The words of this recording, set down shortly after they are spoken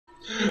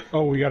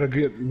Oh, we gotta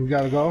go. We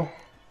gotta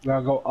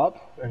go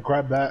up and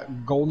grab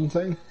that golden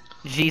thing.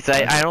 Jeez,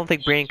 I don't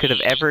think Brandon could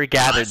have ever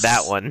gathered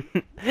that one.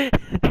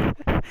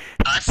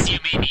 Us? You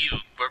mean you?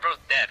 We're both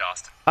dead,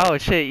 Austin. Oh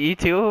shit, you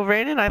too,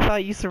 Brandon? I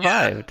thought you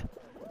survived.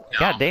 No,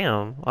 God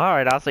damn.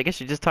 Alright, Austin, I guess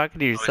you're just talking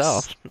to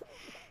yourself.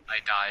 I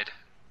died.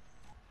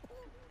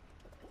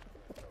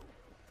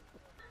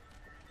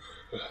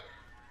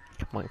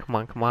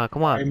 Come on.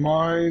 My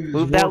mind is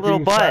Move that little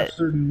working butt.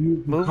 faster than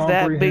you can Move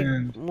that big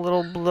comprehend.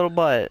 little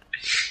butt.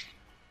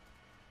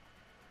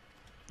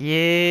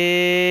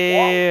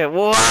 Yeah.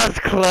 Whoa, that's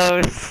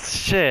close.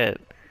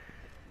 Shit.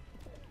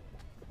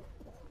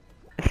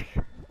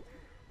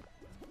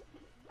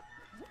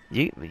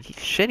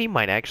 Shit, he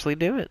might actually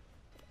do it.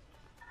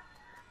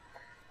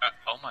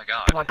 Oh my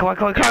god. Come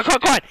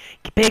on.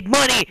 Big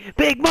money!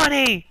 Big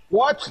money!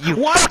 What? You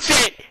What? fucked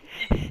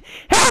it!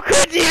 How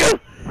could you?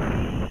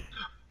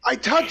 I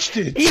touched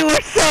it! You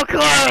were so I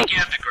close! think you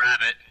have to grab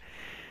it.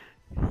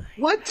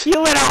 What?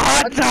 You let a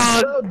hot How do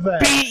you grab dog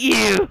that? beat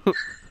you!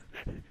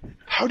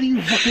 How do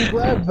you fucking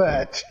grab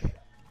that?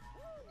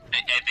 I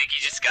think you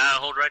just gotta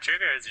hold right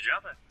trigger as you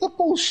drop it. The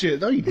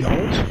bullshit. No, you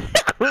don't.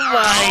 Oh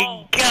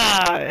my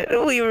god!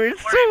 We were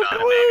so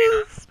about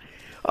it, close!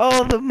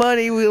 All the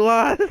money we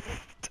lost!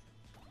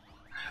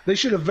 They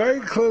should have very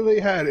clearly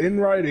had in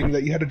writing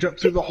that you had to jump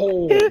through the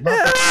hole.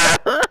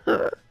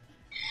 That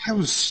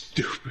was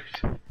stupid.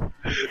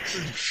 This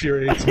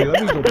infuriates me.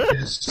 Let me go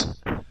piss.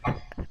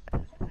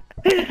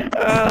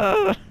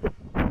 Oh.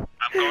 I'm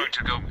going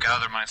to go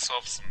gather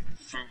myself some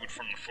food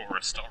from the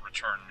forest. I'll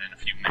return in a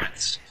few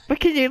minutes. But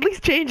can you at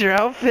least change your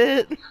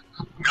outfit?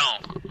 No.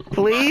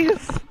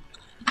 Please?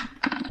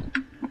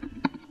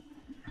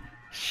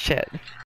 Shit.